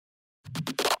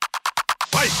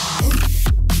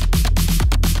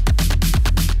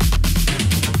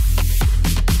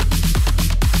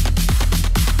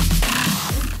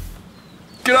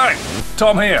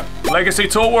Tom here, Legacy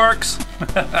Toolworks.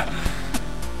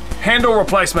 Handle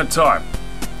replacement time.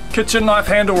 Kitchen knife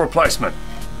handle replacement.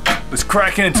 Let's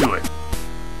crack into it.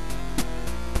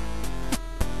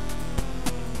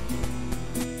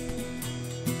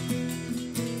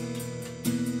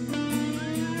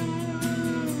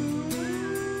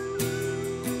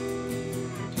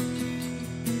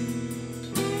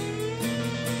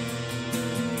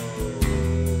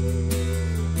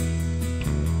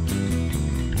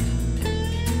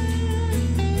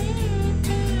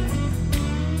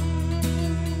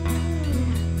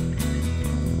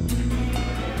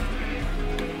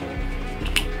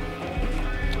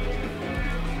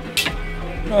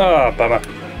 Ah, bummer.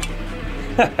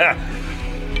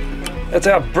 That's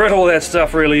how brittle that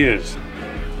stuff really is.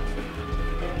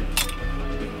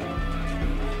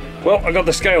 Well, I got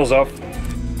the scales off.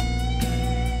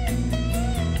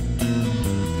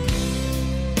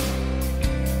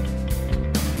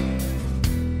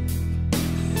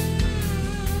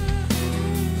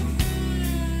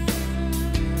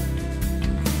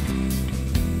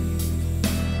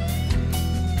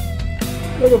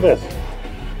 Look at this.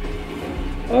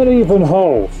 Uneven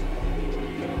holes.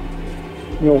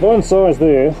 Your one size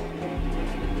there,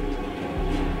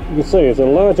 you can see it's a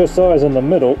larger size in the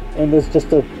middle, and there's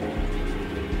just a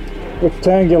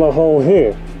rectangular hole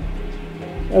here.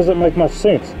 Doesn't make much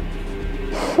sense.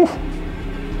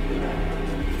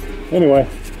 Anyway,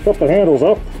 got the handles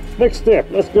off. Next step,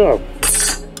 let's go.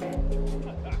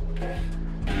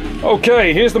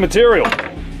 Okay, here's the material.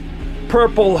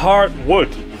 Purple Heart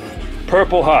wood.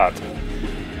 Purple Heart.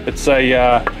 It's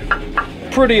a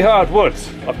pretty hard wood.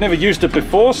 I've never used it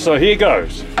before, so here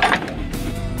goes.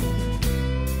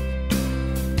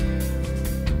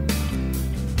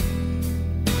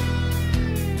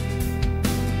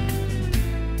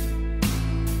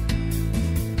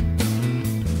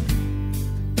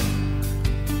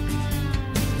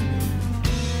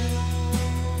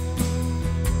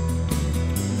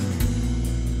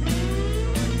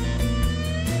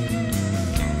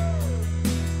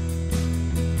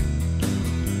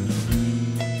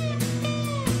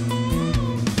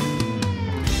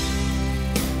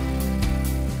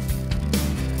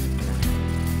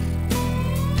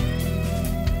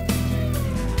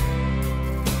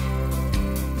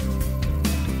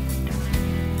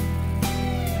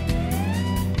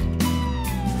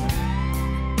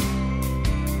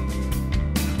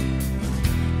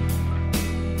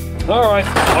 Alright,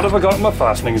 what have I got in my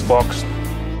fastenings box?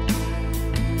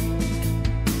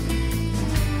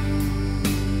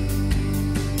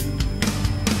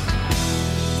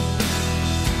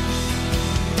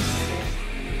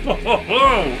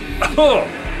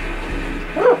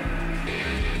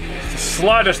 It's the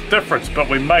slightest difference, but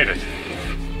we made it.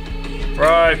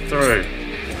 Right through.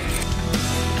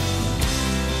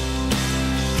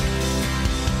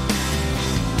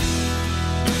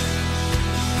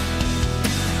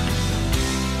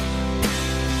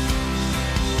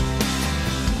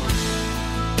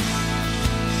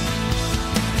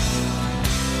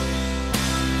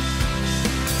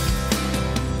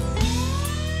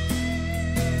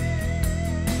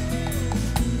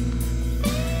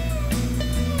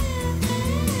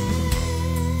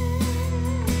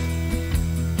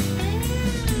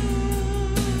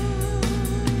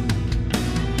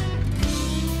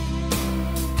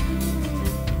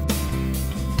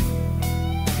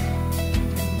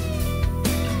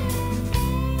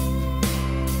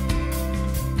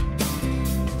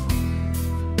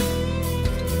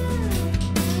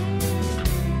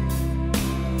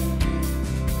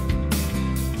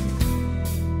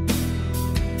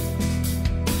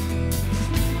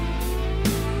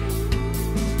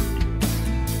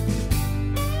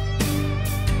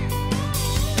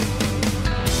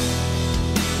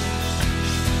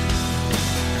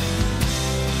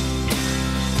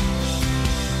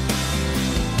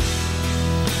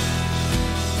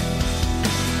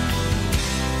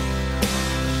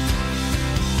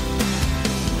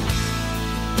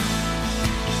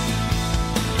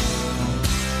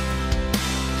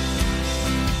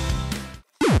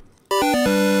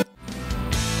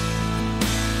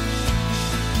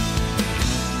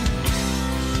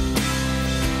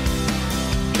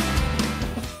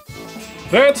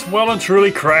 That's well and truly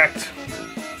cracked.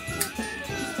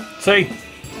 See?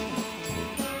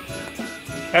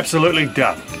 Absolutely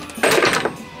done.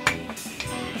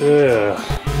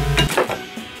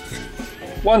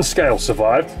 One scale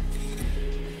survived,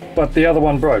 but the other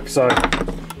one broke, so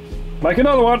make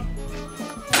another one.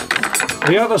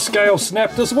 The other scale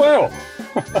snapped as well.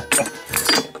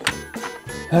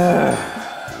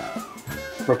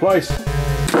 Replace.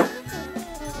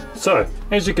 So,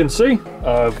 as you can see,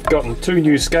 I've gotten 2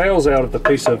 new scales out of the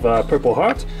piece of Purple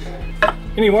Heart.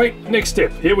 Anyway, next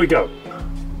step, here we go.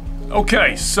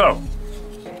 Okay, so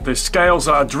the scales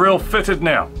are drill fitted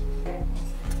now.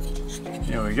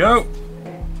 Here we go.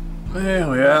 There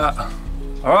we are.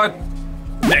 All right,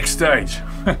 next stage.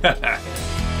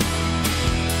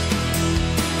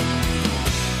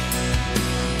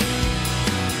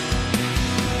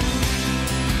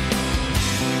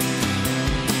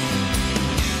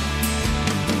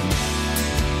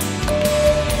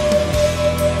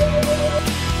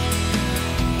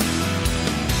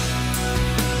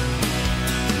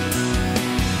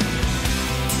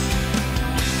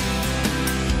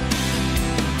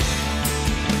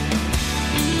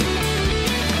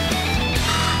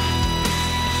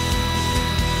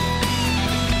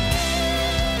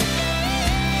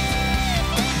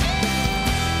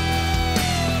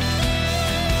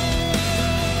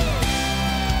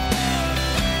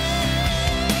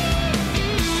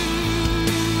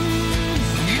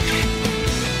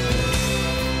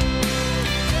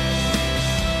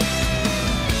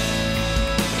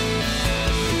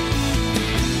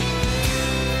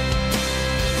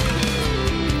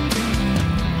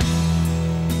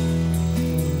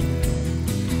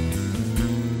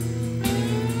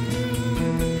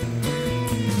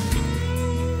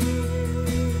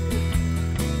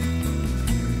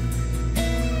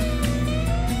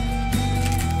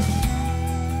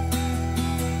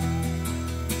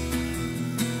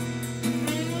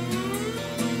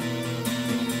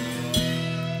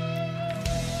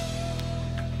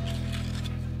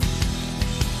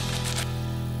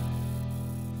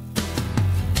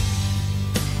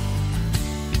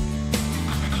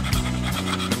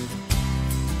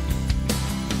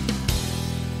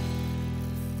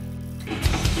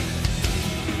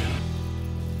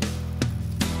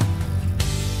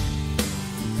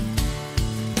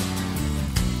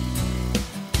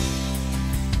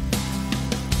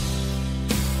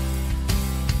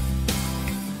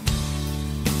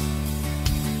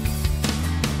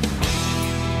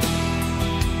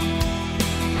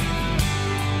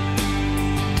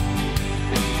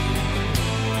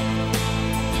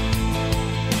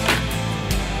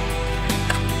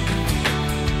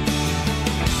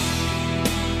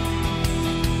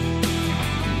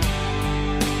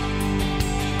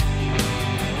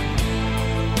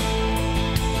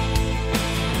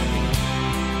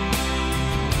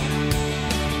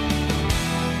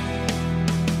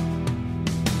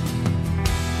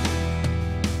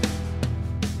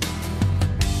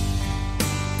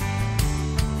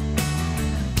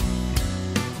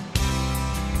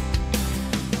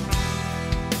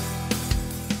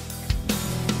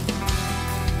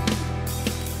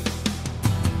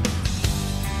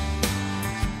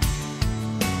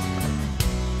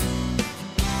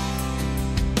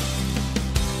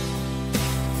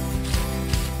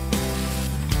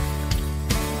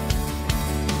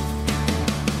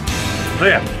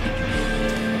 There.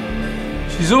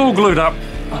 She's all glued up.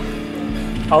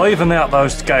 I'll even out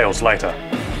those scales later.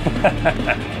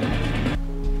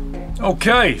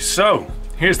 Okay, so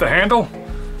here's the handle.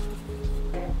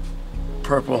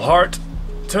 Purple Heart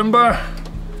timber.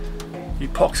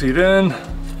 Epoxied in.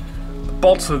 The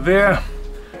bolts are there.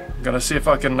 I'm gonna see if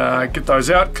I can get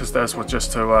those out, because those were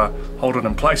just to hold it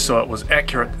in place so it was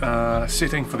accurate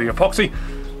setting for the epoxy.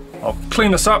 I'll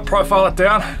clean this up, profile it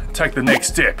down, take the next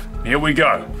step. Here we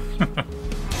go.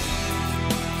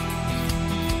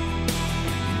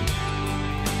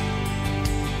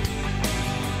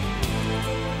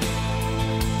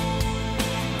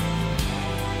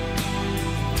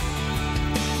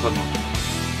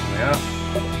 Yeah.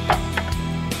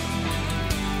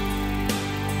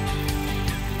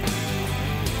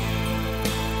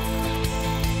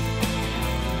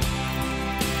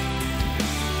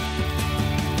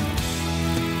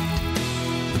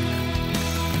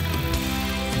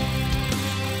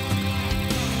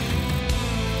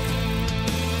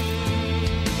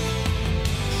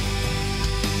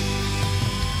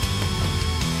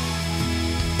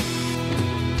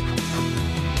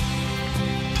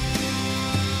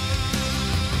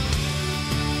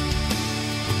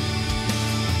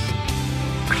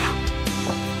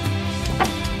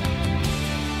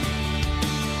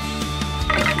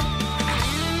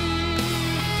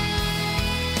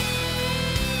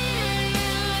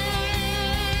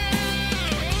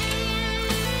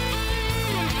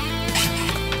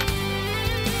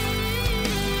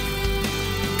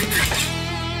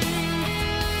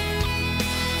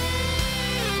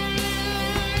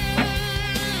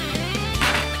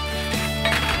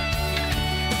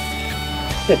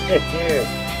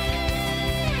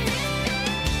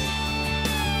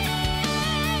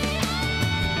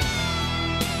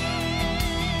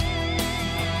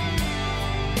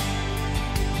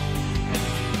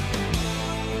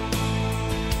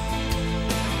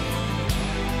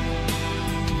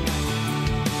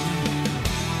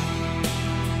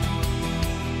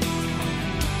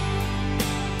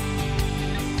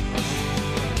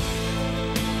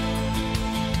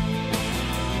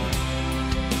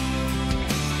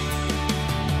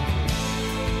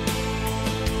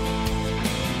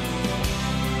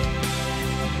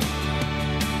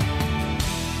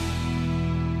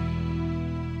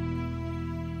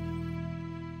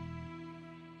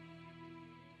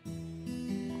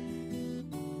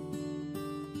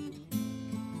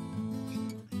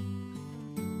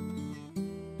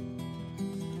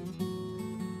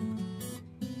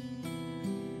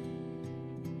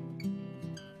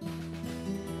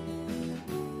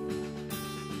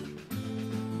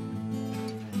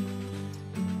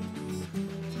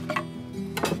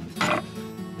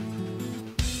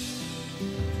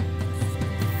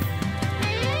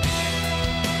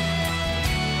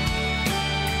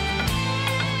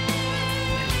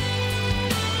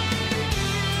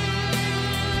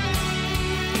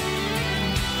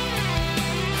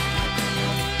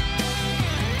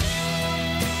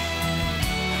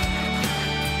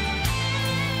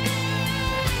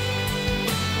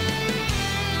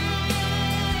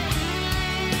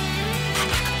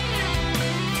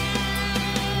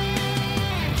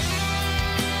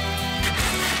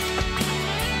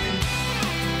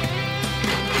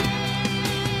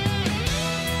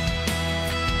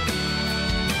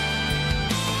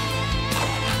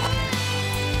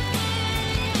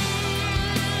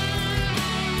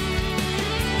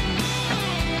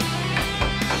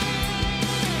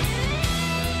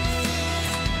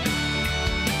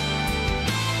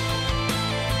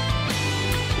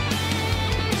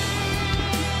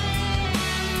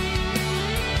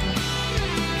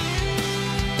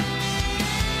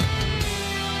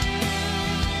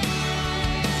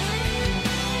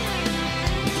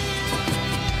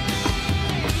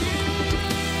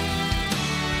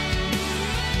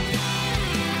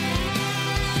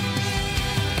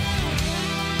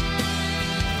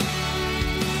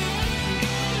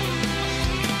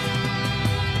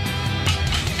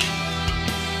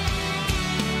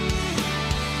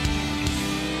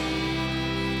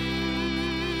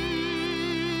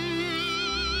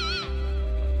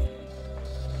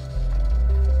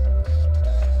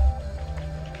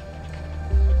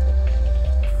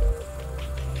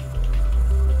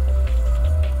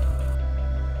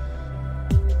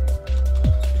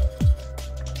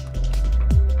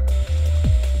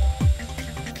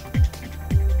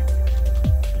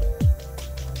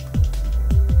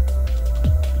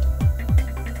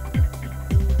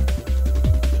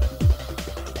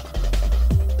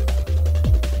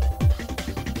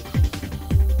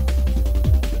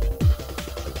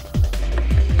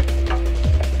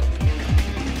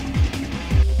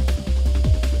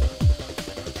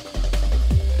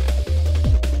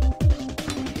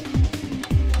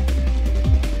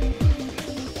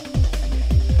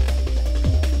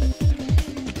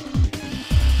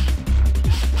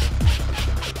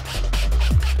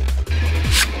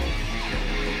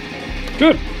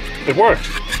 Good, it worked.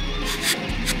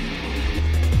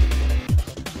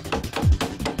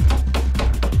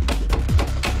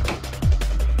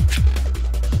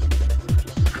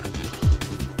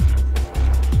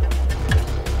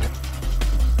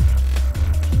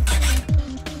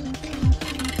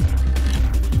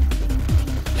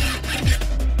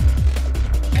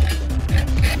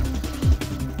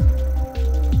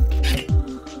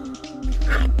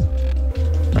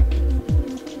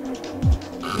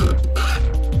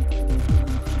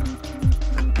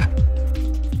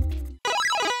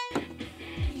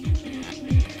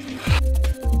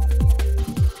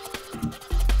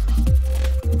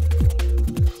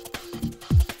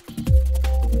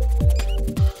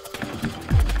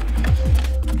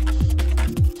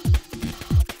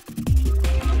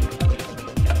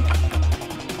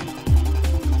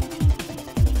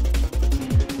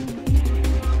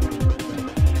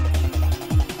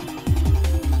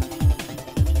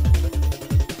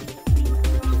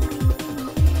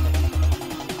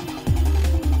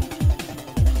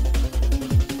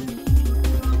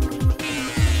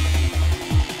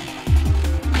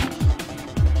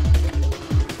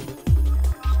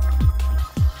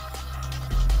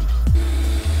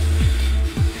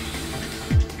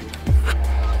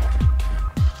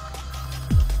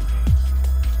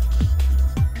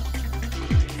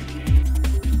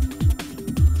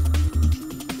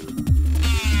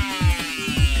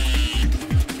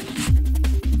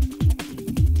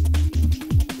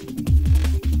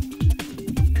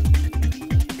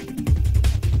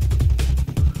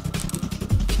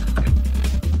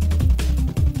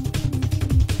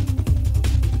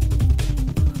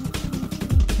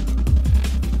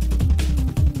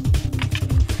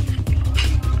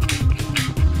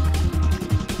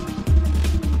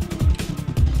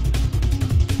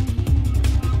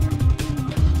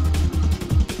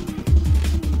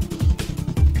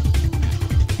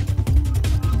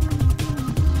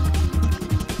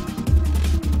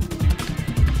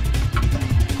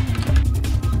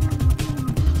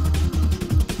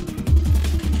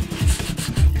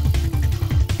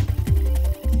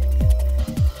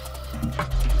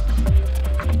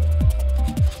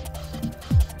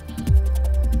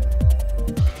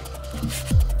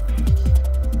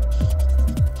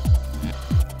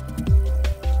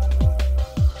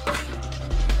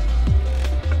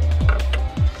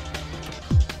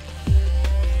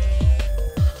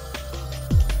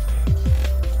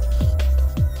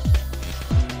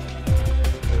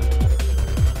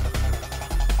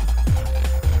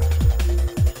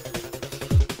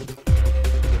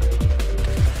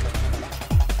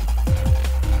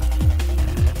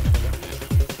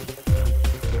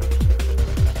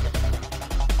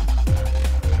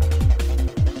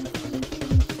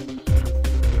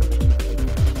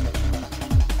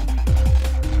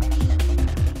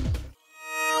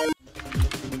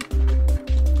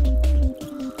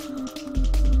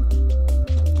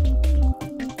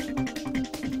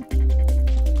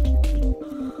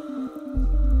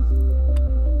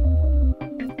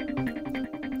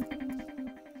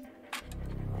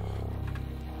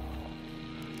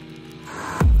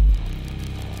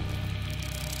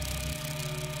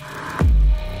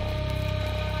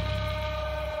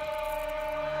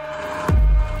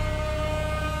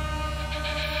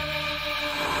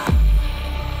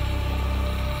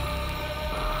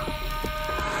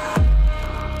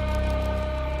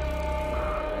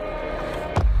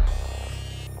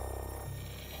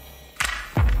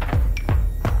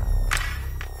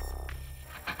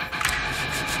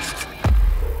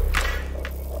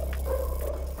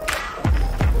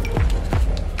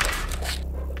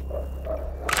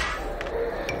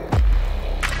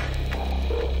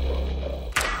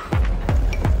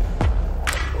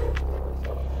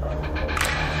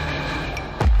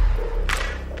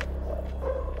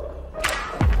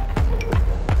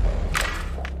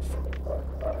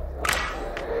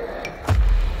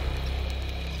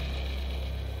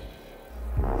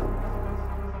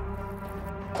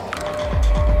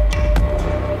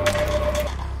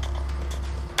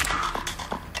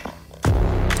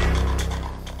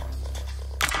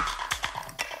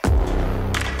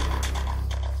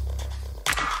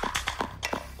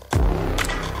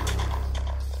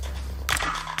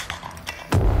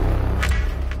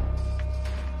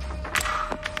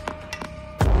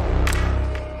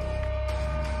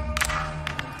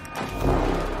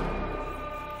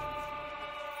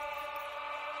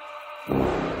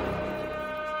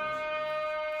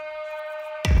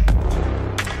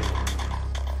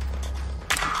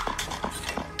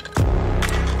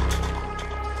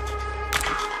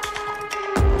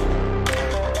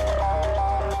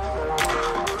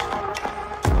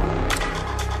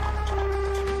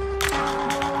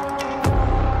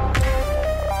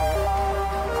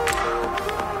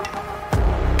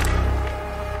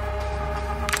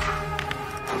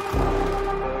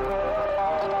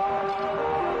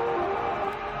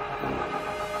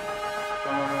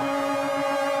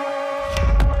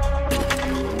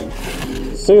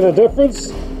 See the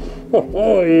difference?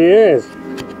 Oh yes.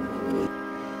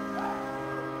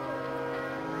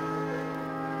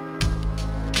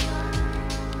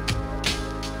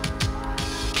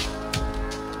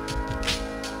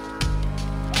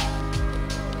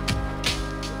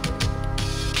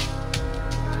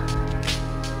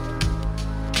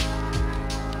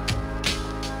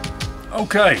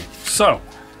 Okay, so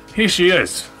here she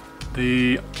is.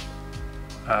 The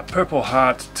Purple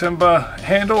Heart timber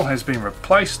handle has been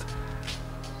replaced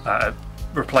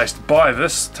by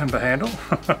this timber handle.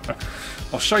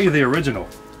 I'll show you the original.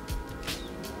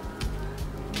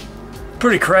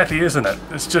 Pretty crappy, isn't it?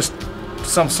 It's just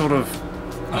some sort of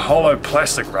hollow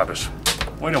plastic rubbish.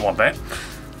 We don't want that.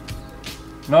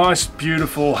 Nice,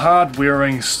 beautiful,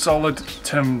 hard-wearing, solid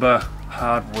timber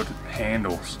hardwood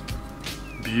handles.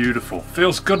 Beautiful.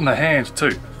 Feels good in the hand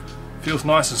too. Feels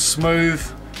nice and smooth,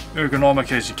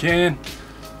 ergonomic as you can.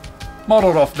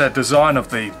 Modelled off that design of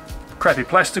the crappy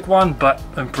plastic one, but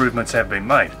improvements have been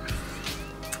made.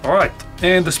 Alright,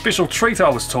 and the special treat I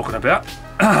was talking about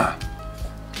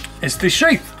is the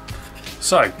sheath.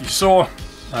 So, you saw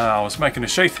I was making a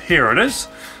sheath. Here it is.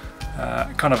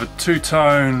 Kind of a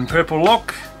two-tone purple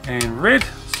look and red,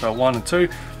 so 1 and 2,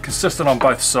 consistent on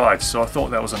both sides, so I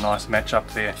thought that was a nice match up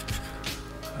there.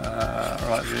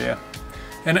 Right there,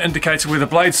 and it indicates where the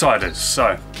blade side is.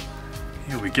 So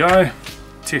here we go,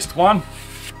 test 1.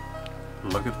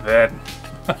 Look at that.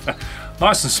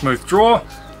 Nice and smooth draw,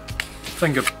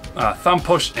 finger thumb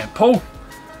push and pull.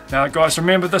 Now guys,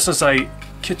 remember this is a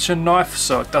kitchen knife,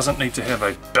 so it doesn't need to have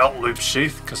a belt loop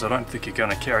sheath, because I don't think you're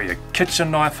going to carry a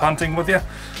kitchen knife hunting with you.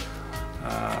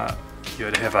 You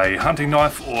would have a hunting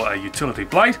knife or a utility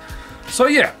blade. So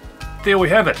yeah, there we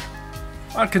have it.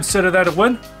 I'd consider that a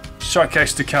win.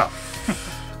 Showcase to come.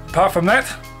 Apart from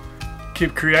that,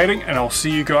 keep creating, and I'll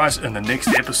see you guys in the next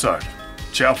episode.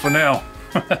 Ciao for now.